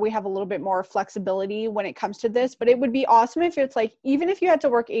entrepreneur, we have a little bit more flexibility when it comes to this, but it would be awesome if it's like, even if you had to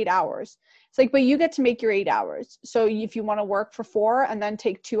work 8 hours, it's like, but you get to make your 8 hours. So if you want to work for 4 and then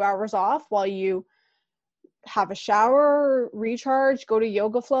take 2 hours off while you have a shower, recharge, go to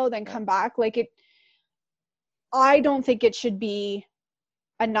yoga flow, then come back. I don't think it should be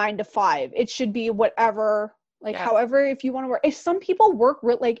a 9 to 5. It should be whatever, however, if you want to work. If some people work,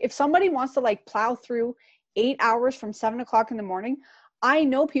 if somebody wants to like plow through 8 hours from 7 o'clock in the morning, I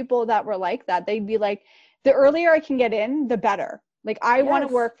know people that were like that. They'd be like, the earlier I can get in, the better. Like I want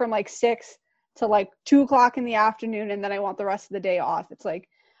to work from like 6 to like 2 o'clock in the afternoon, and then I want the rest of the day off. It's like,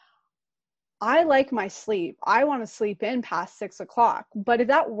 I like my sleep. I want to sleep in past 6 o'clock, but if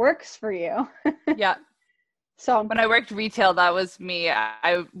that works for you. Yeah. So when I worked retail, that was me.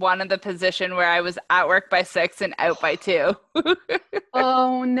 I wanted the position where I was at work by 6 and out by 2.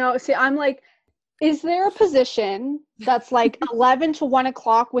 Oh no. See, I'm like, is there a position that's like 11 to 1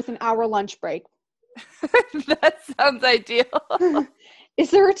 o'clock with an hour lunch break? That sounds ideal. Is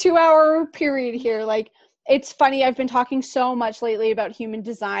there a 2-hour period here? Like, it's funny. I've been talking so much lately about human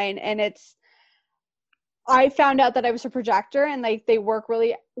design, and I found out that I was a projector, and like they work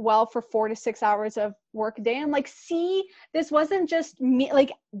really well for 4 to 6 hours of work a day. I'm like, see, this wasn't just me.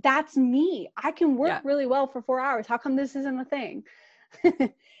 Like, that's me. I can work really well for 4 hours. How come this isn't a thing?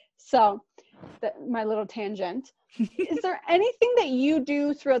 So my little tangent. Is there anything that you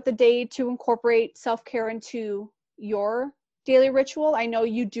do throughout the day to incorporate self-care into your daily ritual? I know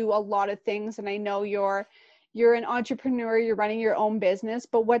you do a lot of things, and I know you're an entrepreneur, you're running your own business,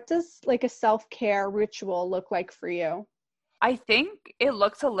 but what does like a self-care ritual look like for you? I think it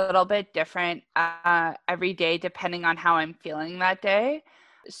looks a little bit different every day depending on how I'm feeling that day.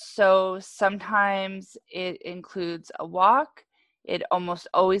 So sometimes it includes a walk. It almost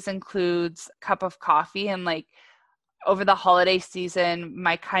always includes a cup of coffee. And like over the holiday season,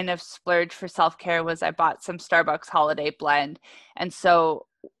 my kind of splurge for self-care was I bought some Starbucks holiday blend. And so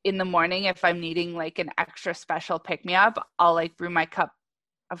in the morning, if I'm needing like an extra special pick-me-up, I'll like brew my cup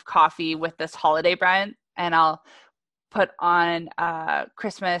of coffee with this holiday blend, and I'll put on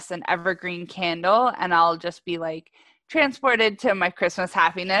Christmas and evergreen candle, and I'll just be like transported to my Christmas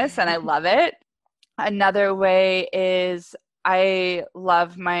happiness, and I love it. Another way is I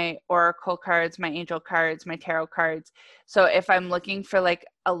love my oracle cards, my angel cards, my tarot cards. So if I'm looking for like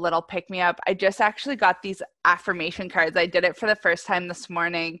a little pick-me-up, I just actually got these affirmation cards. I did it for the first time this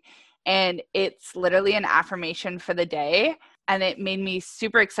morning, and it's literally an affirmation for the day. And it made me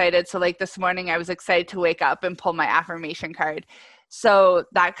super excited. So like this morning, I was excited to wake up and pull my affirmation card. So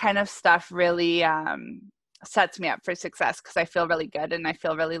that kind of stuff really sets me up for success because I feel really good and I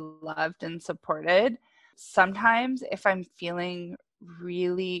feel really loved and supported. Sometimes if I'm feeling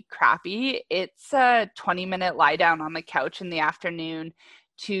really crappy, it's a 20-minute lie down on the couch in the afternoon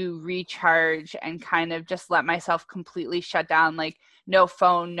to recharge and kind of just let myself completely shut down, like no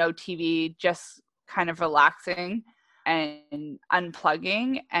phone, no TV, just kind of relaxing and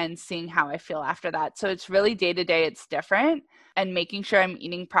unplugging and seeing how I feel after that. So it's really day to day, it's different, and making sure I'm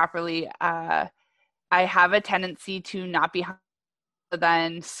eating properly. I have a tendency to not be hungry,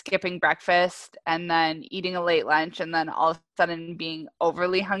 then skipping breakfast and then eating a late lunch and then all of a sudden being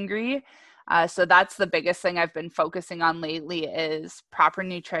overly hungry. So that's the biggest thing I've been focusing on lately is proper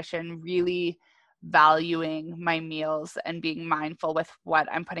nutrition, really valuing my meals and being mindful with what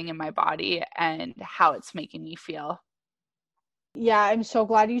I'm putting in my body and how it's making me feel. Yeah, I'm so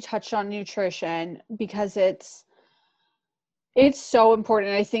glad you touched on nutrition because it's so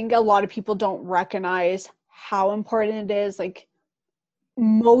important. I think a lot of people don't recognize how important it is. Like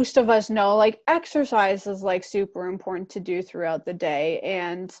most of us know like exercise is like super important to do throughout the day,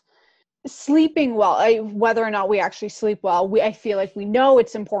 and sleeping well, whether or not we actually sleep well, I feel like we know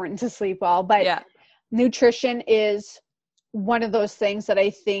it's important to sleep well, but Yeah. nutrition is one of those things that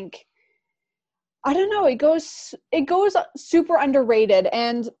I think, I don't know, it goes super underrated.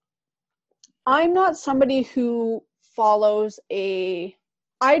 And I'm not somebody who follows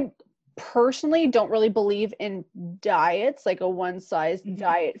I personally don't really believe in diets, like a one size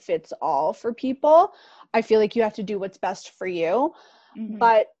diet fits all for people. I feel like you have to do what's best for you.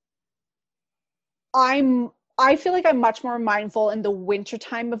 But I feel like I'm much more mindful in the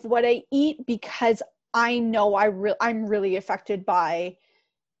wintertime of what I eat because I know I'm really affected by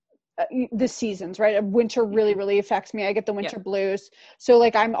the seasons, right? Winter really, really affects me. I get the winter blues. So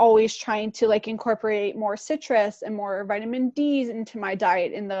like I'm always trying to like incorporate more citrus and more vitamin D's into my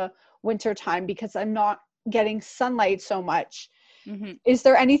diet in the winter time because I'm not getting sunlight so much. Is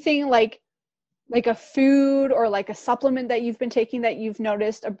there anything like a food or like a supplement that you've been taking that you've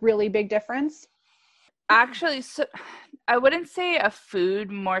noticed a really big difference? Actually, so I wouldn't say a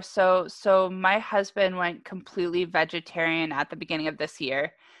food, more so. So my husband went completely vegetarian at the beginning of this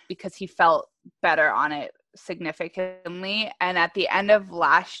year because he felt better on it significantly. And at the end of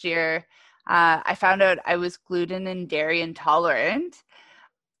last year, I found out I was gluten and dairy intolerant.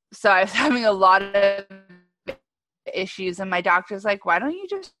 So I was having a lot of issues, and my doctor's like, why don't you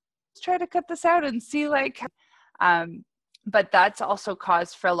just try to cut this out and see like but that's also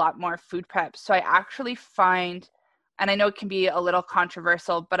caused for a lot more food prep. So I actually find, and I know it can be a little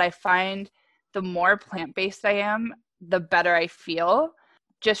controversial, but I find the more plant-based I am, the better I feel.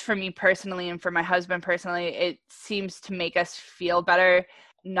 Just for me personally and for my husband personally, it seems to make us feel better,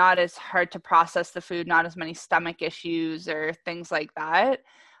 not as hard to process the food, not as many stomach issues or things like that.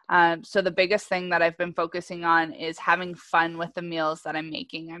 So the biggest thing that I've been focusing on is having fun with the meals that I'm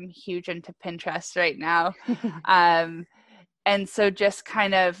making. I'm huge into Pinterest right now. And so just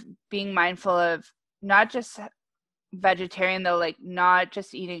kind of being mindful of not just vegetarian though, like not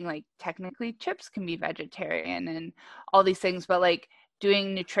just eating, like technically chips can be vegetarian and all these things, but like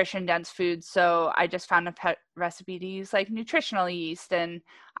doing nutrition dense foods. So I just found a pet recipe to use like nutritional yeast, and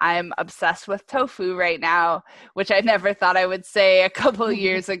I'm obsessed with tofu right now, which I never thought I would say a couple of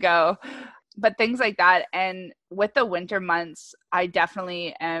years ago. But things like that. And with the winter months, I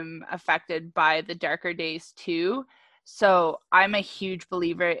definitely am affected by the darker days too. So I'm a huge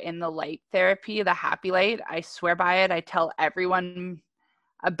believer in the light therapy, the happy light. I swear by it. I tell everyone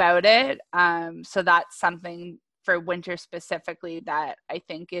about it. So that's something for winter specifically that I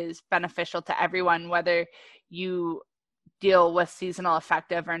think is beneficial to everyone, whether you deal with seasonal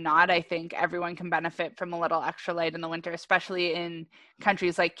affective or not. I think everyone can benefit from a little extra light in the winter, especially in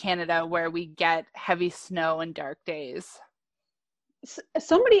countries like Canada where we get heavy snow and dark days.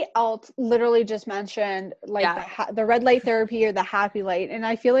 Somebody else literally just mentioned like the red light therapy or the happy light, and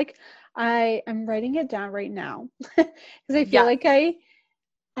I feel like I am writing it down right now because I feel like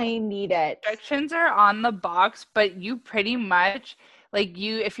I need it. Instructions are on the box, but you pretty much like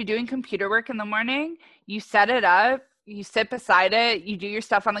if you're doing computer work in the morning, you set it up, you sit beside it, you do your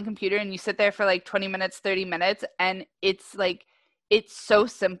stuff on the computer, and you sit there for like 20 minutes, 30 minutes, and it's so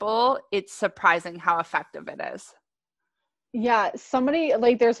simple. It's surprising how effective it is. Yeah, somebody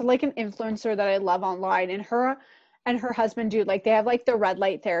like there's like an influencer that I love online, and her husband do like they have like the red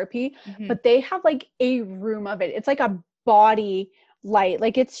light therapy, but they have like a room of it. It's like a body light,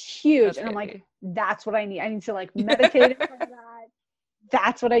 like it's huge. And I'm like, that's what I need. I need to like meditate in front of that.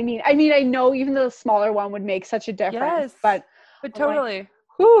 That's what I need. I mean, I know even the smaller one would make such a difference, but totally. Like,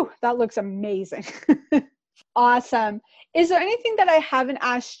 whew, that looks amazing. Awesome. Is there anything that I haven't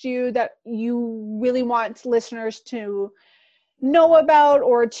asked you that you really want listeners to know about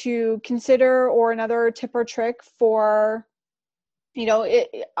or to consider, or another tip or trick for,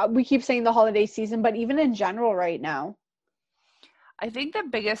 we keep saying the holiday season, but even in general right now? I think the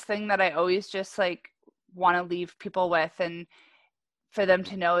biggest thing that I always just like want to leave people with and for them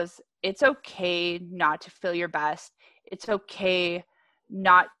to know is it's okay not to feel your best. It's okay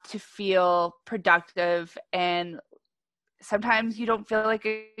not to feel productive, and sometimes you don't feel like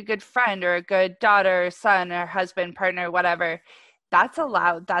a good friend or a good daughter or son or husband, partner, whatever. That's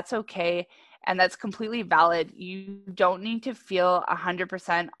allowed. That's okay. And that's completely valid. You don't need to feel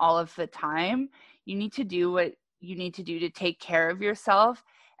 100% all of the time. You need to do what you need to do to take care of yourself.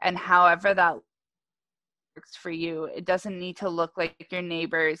 And however that works for you, it doesn't need to look like your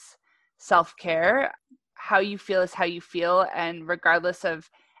neighbor's self-care. how you feel is how you feel, and regardless of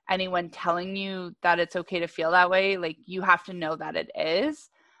anyone telling you that it's okay to feel that way, like you have to know that it is,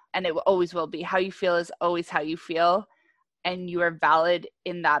 and it always will be. How you feel is always how you feel, and you are valid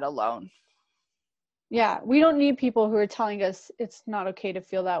in that alone. Yeah, we don't need people who are telling us it's not okay to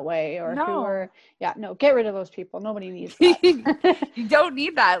feel that way, or who No. are, no, get rid of those people. Nobody needs that. You don't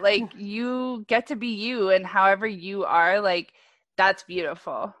need that. Like, you get to be you, and however you are, like, that's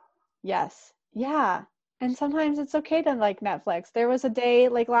beautiful. Yes. Yeah. And sometimes it's okay to like Netflix. There was a day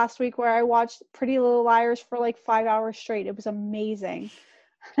like last week where I watched Pretty Little Liars for like 5 hours straight. It was amazing.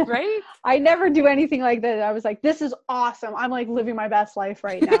 Right? I never do anything like that. I was like, this is awesome. I'm like living my best life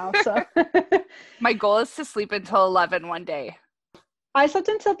right now. So My goal is to sleep until 11 one day. I slept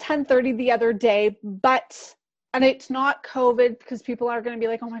until 10:30 the other day, and it's not COVID, because people are going to be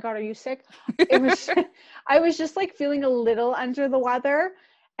like, oh my God, are you sick? It was, I was just like feeling a little under the weather.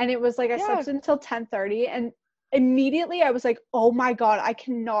 And it was like, I slept until 10:30, and immediately I was like, oh my God, I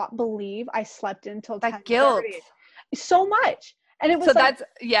cannot believe I slept until That 10:30. guilt. So much. And it was So like,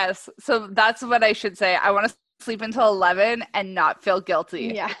 so that's what I should say. I want to sleep until 11 and not feel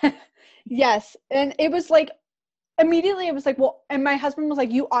guilty. yeah. Yes. And it was like, immediately it was like, well, and my husband was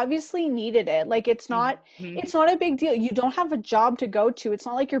like, you obviously needed it. Like, it's not a big deal. You don't have a job to go to. It's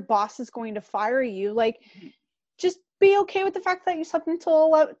not like your boss is going to fire you. Like, just be okay with the fact that you slept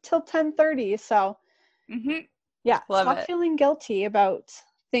until 10:30. So yeah, Love stop it. feeling guilty about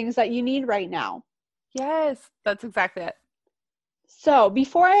things that you need right now. Yes, that's exactly it. So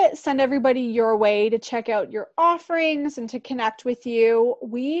before I send everybody your way to check out your offerings and to connect with you,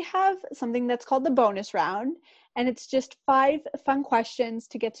 we have something that's called the bonus round, and it's just 5 fun questions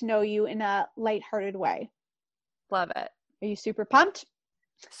to get to know you in a lighthearted way. Love it. Are you super pumped?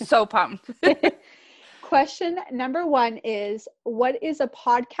 So pumped. Question number 1 is, what is a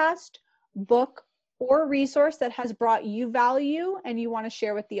podcast, book, or resource that has brought you value and you want to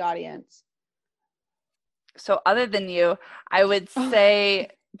share with the audience? So other than you, I would say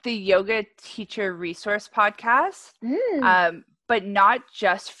the Yoga Teacher Resource Podcast, but not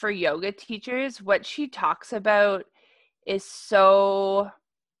just for yoga teachers. What she talks about is so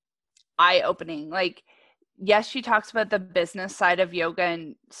eye-opening. Like, yes, she talks about the business side of yoga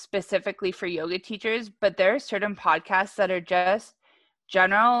and specifically for yoga teachers, but there are certain podcasts that are just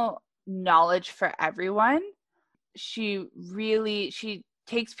general knowledge for everyone. She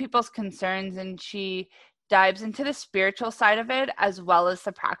takes people's concerns and she dives into the spiritual side of it as well as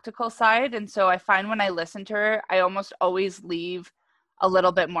the practical side. And so I find when I listen to her, I almost always leave a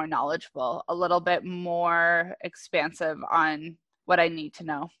little bit more knowledgeable, a little bit more expansive on what I need to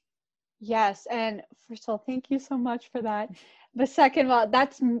know. Yes. And first of all, thank you so much for that. The second one,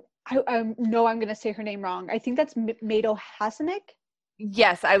 I know I'm going to say her name wrong. I think that's Mado Hasanik.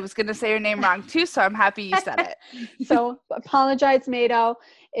 Yes, I was going to say her name wrong too, so I'm happy you said it. So apologize, Mado,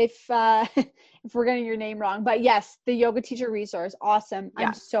 if we're getting your name wrong. But yes, the Yoga Teacher Resource. Awesome. Yeah.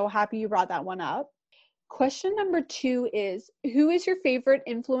 I'm so happy you brought that one up. Question number 2 is, who is your favorite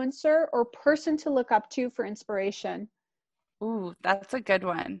influencer or person to look up to for inspiration? Ooh, that's a good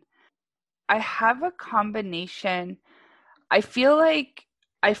one. I have a combination. I feel like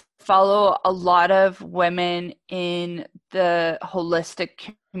I follow a lot of women in the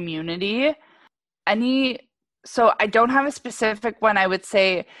holistic community. So I don't have a specific one I would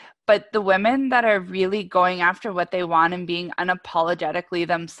say, but the women that are really going after what they want and being unapologetically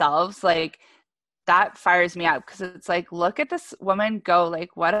themselves, like, that fires me up, because it's like, look at this woman go,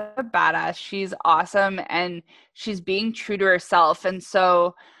 like, what a badass. She's awesome and she's being true to herself. And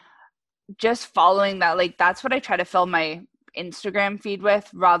so just following that, like, that's what I try to fill my Instagram feed with,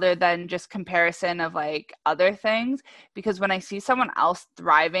 rather than just comparison of like other things, because when I see someone else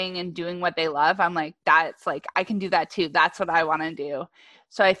thriving and doing what they love, I'm like, that's like, I can do that too. That's what I want to do.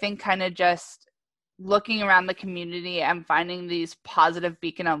 So I think kind of just looking around the community and finding these positive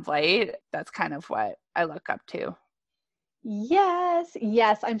beacon of light, that's kind of what I look up to. Yes.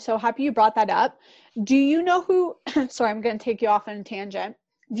 I'm so happy you brought that up. Do you know who, sorry, I'm going to take you off on a tangent.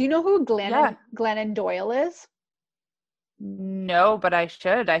 Do you know who Glennon Doyle is? No, but I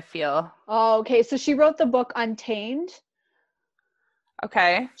should, I feel. Oh, okay. So she wrote the book Untamed.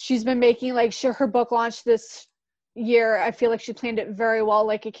 Okay. She's been making, like, her book launched this year. I feel like she planned it very well.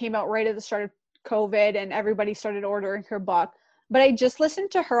 Like, it came out right at the start of COVID and everybody started ordering her book. But I just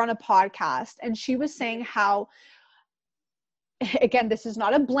listened to her on a podcast, and she was saying how, again, this is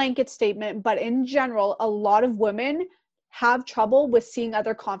not a blanket statement, but in general, a lot of women have trouble with seeing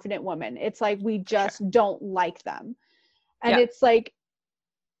other confident women. It's like, we just don't like them. And it's like,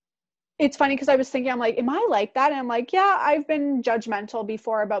 it's funny because I was thinking, I'm like, am I like that? And I'm like, yeah, I've been judgmental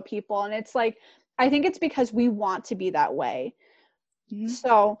before about people. And it's like, I think it's because we want to be that way. Mhm.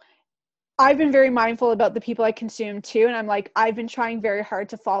 So I've been very mindful about the people I consume too. And I'm like, I've been trying very hard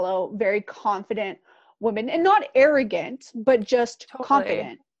to follow very confident women, and not arrogant, but just Totally.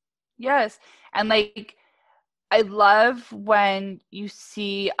 confident. Yes. And like, I love when you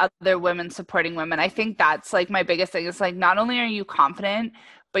see other women supporting women. I think that's like my biggest thing. It's like, not only are you confident,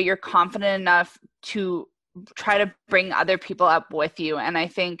 but you're confident enough to try to bring other people up with you. And I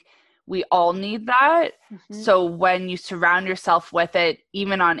think we all need that. Mm-hmm. So when you surround yourself with it,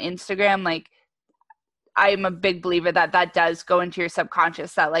 even on Instagram, like, I'm a big believer that that does go into your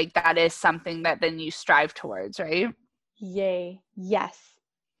subconscious, that like that is something that then you strive towards, right? Yay. Yes.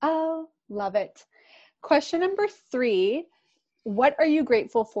 Oh, love it. Question number 3. What are you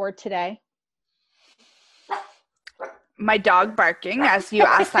grateful for today? My dog barking as you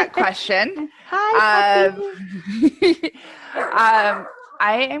asked that question. Hi, puppy. I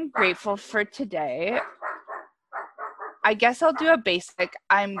am grateful for today. I guess I'll do a basic.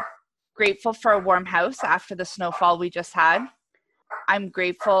 I'm grateful for a warm house after the snowfall we just had. I'm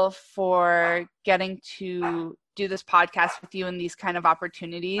grateful for getting to do this podcast with you and these kind of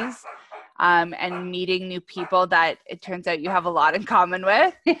opportunities, and meeting new people that it turns out you have a lot in common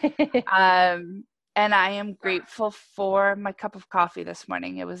with. And I am grateful for my cup of coffee this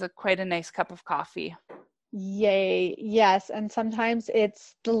morning. It was quite a nice cup of coffee. Yay. Yes. And sometimes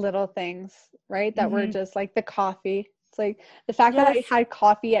it's the little things, right? That were just like the coffee. It's like the fact that I Yes. had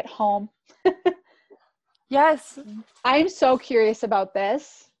coffee at home. Yes. I'm so curious about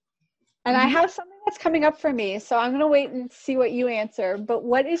this. And I Mhm. have something that's coming up for me. So I'm going to wait and see what you answer. But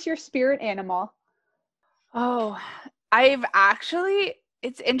what is your spirit animal? Oh,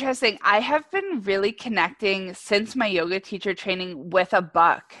 it's interesting. I have been really connecting since my yoga teacher training with a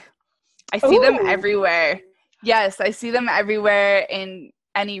buck. I see them Ooh. everywhere. Yes, I see them everywhere in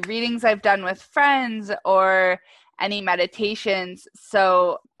any readings I've done with friends or any meditations.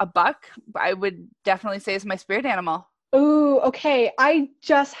 So a buck, I would definitely say, is my spirit animal. Ooh, okay. I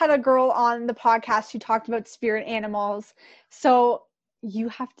just had a girl on the podcast who talked about spirit animals. So I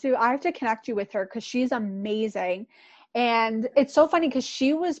have to connect you with her because she's amazing. And it's so funny because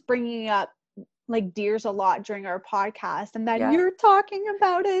she was bringing up like deers a lot during our podcast, and then Yeah. you're talking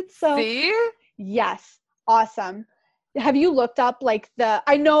about it. So See? yes, awesome. Have you looked up like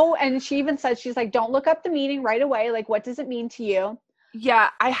I know, and she even said, she's like, don't look up the meaning right away. Like, what does it mean to you?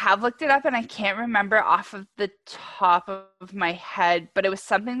 Yeah, I have looked it up and I can't remember off of the top of my head, but it was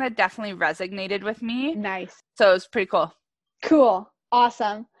something that definitely resonated with me. Nice. So it was pretty cool. Cool.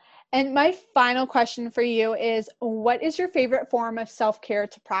 Awesome. And my final question for you is, what is your favorite form of self-care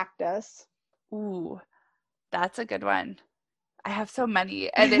to practice? Ooh, that's a good one. I have so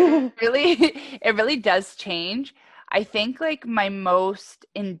many, and it really does change. I think like my most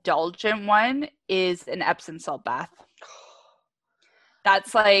indulgent one is an Epsom salt bath.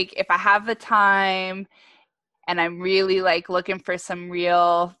 That's like if I have the time and I'm really like looking for some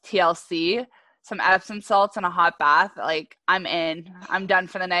real TLC, some Epsom salts and a hot bath, like I'm in. I'm done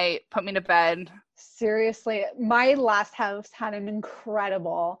for the night. Put me to bed. Seriously, my last house had an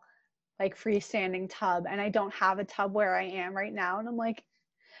incredible like freestanding tub, and I don't have a tub where I am right now. And I'm like,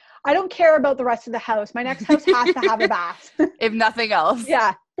 I don't care about the rest of the house. My next house has to have a bath. If nothing else.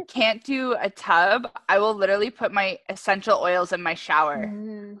 Yeah. Can't do a tub. I will literally put my essential oils in my shower.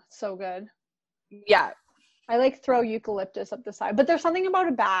 So good. Yeah, I like throw eucalyptus up the side, but there's something about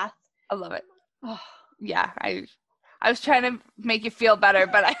a bath. I love it. Oh. Yeah, I was trying to make you feel better,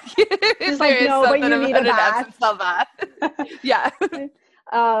 but Just like, no, but you need a bath. Yeah.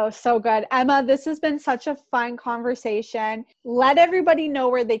 Oh, so good. Emma, this has been such a fun conversation. Let everybody know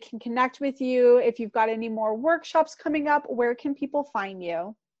where they can connect with you. If you've got any more workshops coming up, where can people find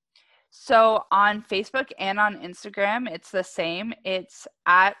you? So on Facebook and on Instagram, it's the same. It's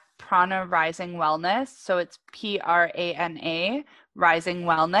at Prana Rising Wellness. So it's PRANA Rising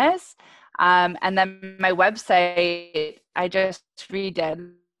Wellness. And then my website, I just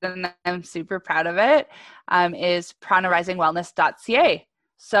redid and I'm super proud of it, is pranarisingwellness.ca.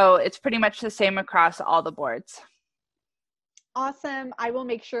 So it's pretty much the same across all the boards. Awesome. I will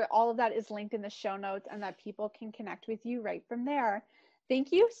make sure all of that is linked in the show notes and that people can connect with you right from there.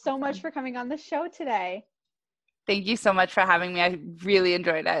 Thank you so much for coming on the show today. Thank you so much for having me. I really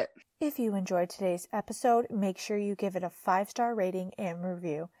enjoyed it. If you enjoyed today's episode, make sure you give it a 5-star rating and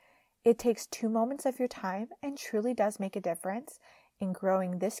review. It takes 2 moments of your time and truly does make a difference in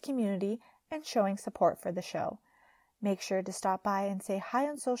growing this community and showing support for the show. Make sure to stop by and say hi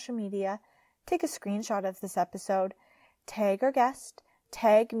on social media, take a screenshot of this episode, tag our guest,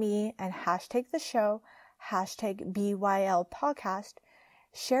 tag me and hashtag the show, hashtag BYL podcast.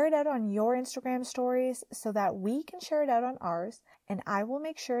 Share it out on your Instagram stories so that we can share it out on ours, and I will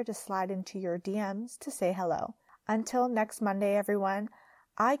make sure to slide into your DMs to say hello. Until next Monday, everyone,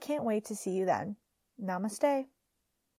 I can't wait to see you then. Namaste.